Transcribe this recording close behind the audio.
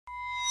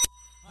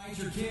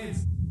Hide your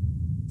kids.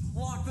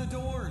 Lock the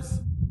doors.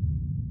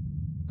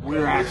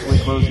 We're actually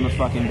closing the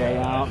fucking day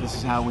out. This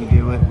is how we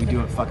do it. We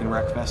do it fucking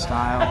Recfest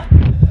style.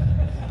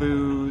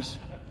 Booze.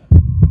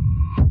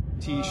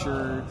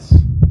 T-shirts.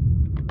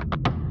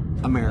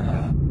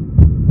 America.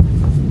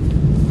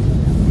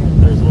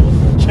 There's a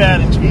little chat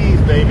and cheese,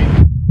 baby.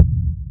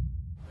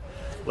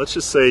 Let's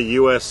just say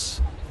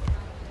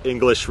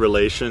U.S.-English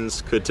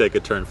relations could take a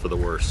turn for the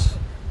worse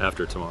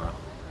after tomorrow.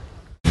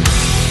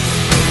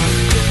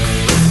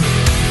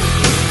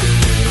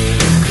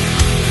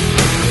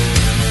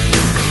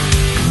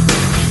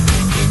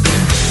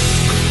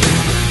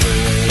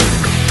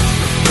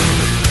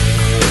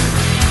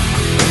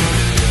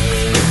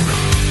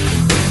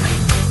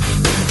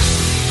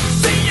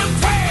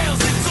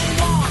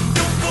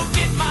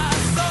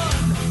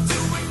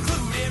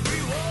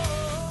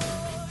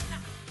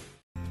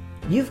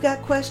 You've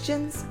got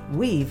questions,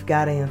 we've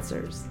got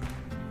answers.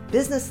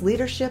 Business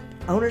leadership,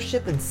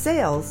 ownership, and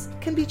sales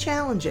can be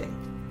challenging.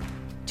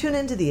 Tune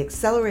into the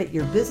Accelerate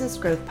Your Business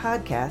Growth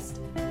podcast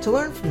to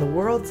learn from the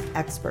world's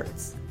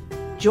experts.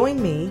 Join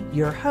me,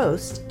 your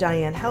host,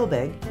 Diane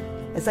Helbig,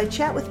 as I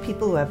chat with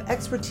people who have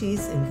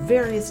expertise in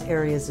various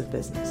areas of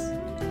business.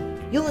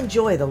 You'll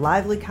enjoy the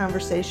lively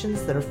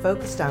conversations that are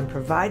focused on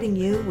providing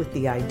you with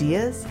the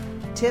ideas,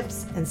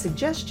 tips, and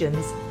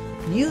suggestions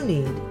you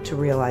need to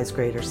realize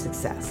greater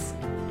success.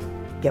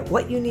 Get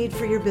what you need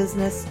for your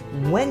business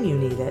when you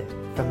need it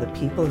from the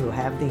people who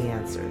have the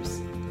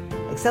answers.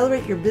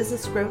 Accelerate Your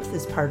Business Growth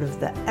is part of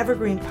the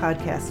Evergreen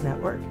Podcast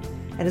Network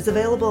and is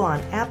available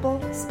on Apple,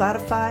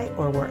 Spotify,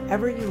 or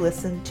wherever you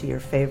listen to your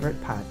favorite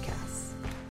podcast.